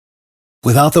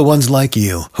Without the ones like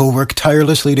you, who work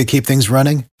tirelessly to keep things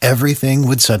running, everything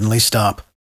would suddenly stop.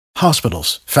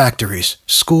 Hospitals, factories,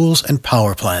 schools, and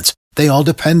power plants, they all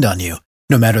depend on you.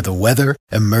 No matter the weather,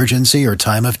 emergency, or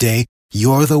time of day,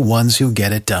 you're the ones who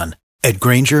get it done. At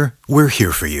Grainger, we're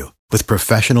here for you with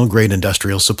professional-grade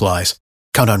industrial supplies.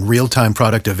 Count on real-time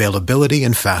product availability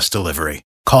and fast delivery.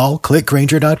 Call, click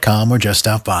Grainger.com, or just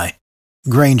stop by.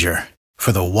 Grainger,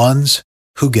 for the ones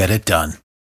who get it done.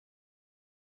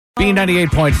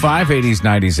 B98.5, 80s,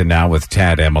 90s, and now with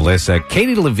Tad and Melissa.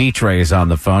 Katie Levitre is on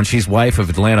the phone. She's wife of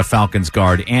Atlanta Falcons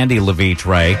guard Andy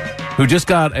Levitre, who just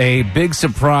got a big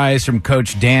surprise from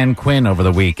Coach Dan Quinn over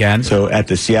the weekend. So at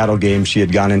the Seattle game, she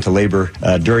had gone into labor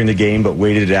during the game, but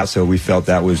waited it out, so we felt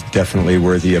that was definitely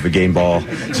worthy of a game ball.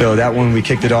 So that one, we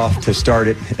kicked it off to start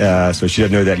it, so she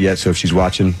doesn't know that yet, so if she's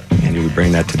watching, Andy will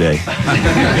bring that today.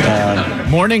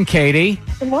 Morning, Katie.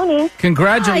 Good morning.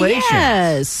 Congratulations.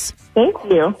 Yes. Thank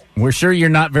you. We're sure you're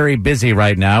not very busy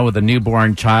right now with a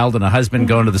newborn child and a husband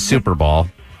going to the Super Bowl.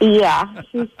 Yeah,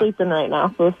 she's sleeping right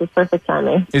now, so this is perfect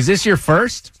timing. Is this your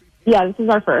first? Yeah, this is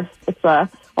our first. It's a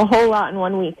whole lot in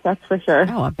 1 week, that's for sure.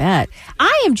 Oh, I bet.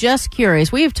 I am just curious.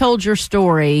 We have told your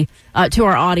story to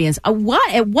our audience. At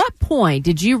what point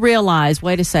did you realize,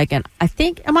 wait a second, I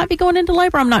think I might be going into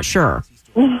labor? I'm not sure.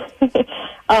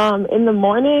 In the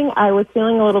morning, I was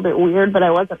feeling a little bit weird, but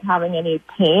I wasn't having any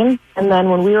pain. And then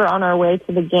when we were on our way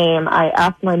to the game, I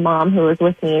asked my mom, who was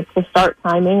with me, to start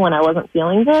timing when I wasn't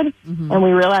feeling good. Mm-hmm. And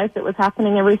we realized it was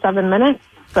happening every 7 minutes.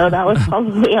 So that was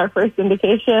probably our first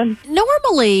indication.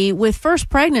 Normally, with first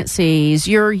pregnancies,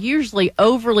 you're usually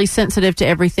overly sensitive to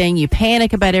everything. You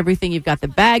panic about everything. You've got the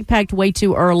bag packed way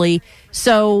too early.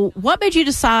 So what made you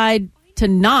decide to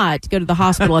not go to the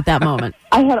hospital at that moment?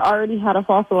 I had already had a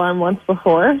false alarm once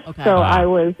before, so I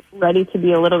was ready to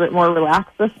be a little bit more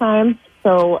relaxed this time.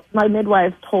 So my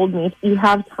midwife told me, you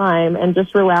have time and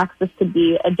just relax. This could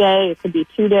be a day, it could be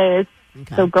 2 days.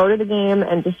 Okay. So go to the game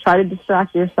and just try to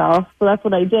distract yourself. So that's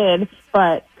what I did.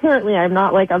 But apparently I'm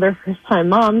not like other first-time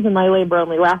moms, and my labor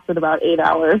only lasted about 8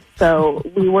 hours. So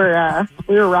we were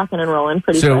rocking and rolling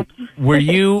pretty quick. So were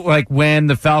you, like, when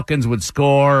the Falcons would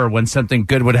score or when something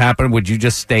good would happen, would you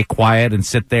just stay quiet and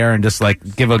sit there and just,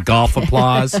 like, give a golf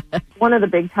applause? One of the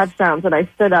big touchdowns that I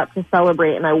stood up to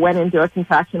celebrate, and I went into a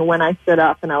contraction when I stood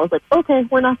up, and I was like, okay,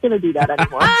 we're not going to do that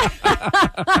anymore.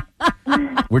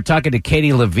 We're talking to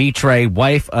Katie Levitre,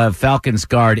 wife of Falcons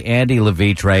guard Andy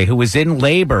Levitre, who was in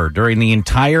labor during the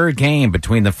entire game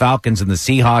between the Falcons and the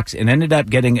Seahawks and ended up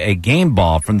getting a game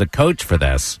ball from the coach for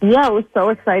this. Yeah, it was so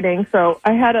exciting. So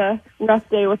I had a rough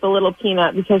day with a little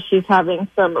Peanut because she's having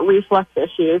some reflux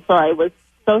issues. So I was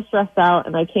so stressed out,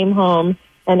 and I came home,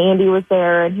 and Andy was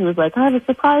there, and he was like, I have a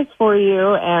surprise for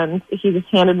you. And he just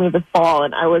handed me this ball,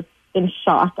 and I was in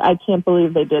shock. I can't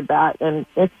believe they did that. And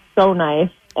it's so nice.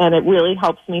 And it really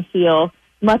helps me feel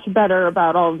much better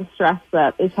about all the stress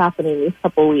that is happening these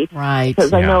couple weeks. Right.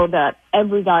 Because I know that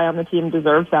every guy on the team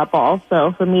deserves that ball.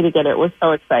 So for me to get it was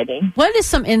so exciting. What is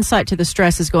some insight to the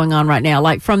stresses going on right now?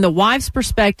 Like from the wife's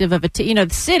perspective of the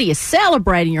city is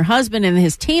celebrating your husband and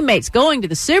his teammates going to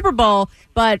the Super Bowl.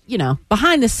 But,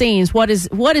 behind the scenes, what is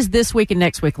this week and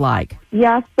next week like?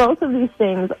 Yes, both of these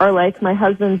things are like my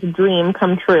husband's dream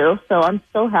come true. So I'm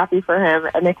so happy for him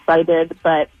and excited.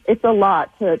 But it's a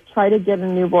lot to try to get a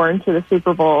newborn to the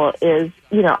Super Bowl is,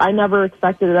 I never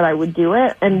expected that I would do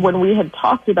it. And when we had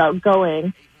talked about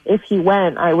going, if he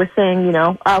went, I was saying,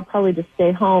 I'll probably just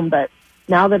stay home. But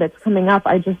now that it's coming up,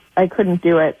 I couldn't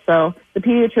do it. So the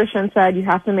pediatrician said you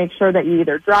have to make sure that you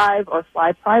either drive or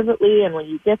fly privately. And when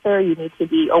you get there, you need to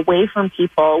be away from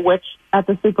people, which at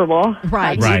the Super Bowl,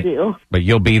 you do. But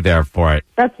you'll be there for it.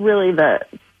 That's really the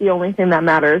only thing that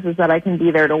matters is that I can be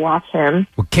there to watch him.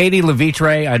 Well, Katie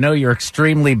Levitre, I know you're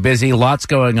extremely busy, lots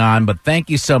going on, but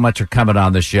thank you so much for coming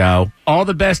on the show. All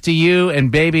the best to you and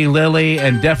baby Lily,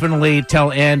 and definitely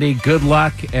tell Andy good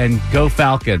luck and go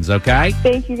Falcons, okay?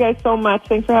 Thank you guys so much.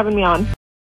 Thanks for having me on.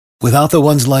 Without the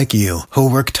ones like you,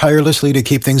 who work tirelessly to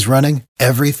keep things running,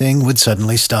 everything would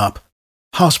suddenly stop.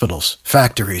 Hospitals,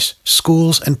 factories,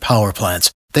 schools, and power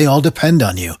plants, they all depend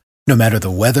on you. No matter the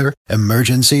weather,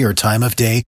 emergency, or time of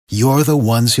day, you're the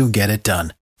ones who get it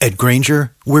done. At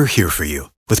Grainger, we're here for you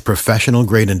with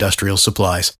professional-grade industrial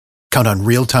supplies. Count on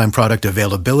real-time product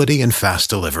availability and fast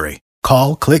delivery.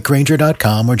 Call, click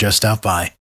Grainger.com, or just stop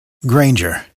by.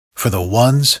 Grainger, for the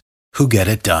ones who get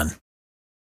it done.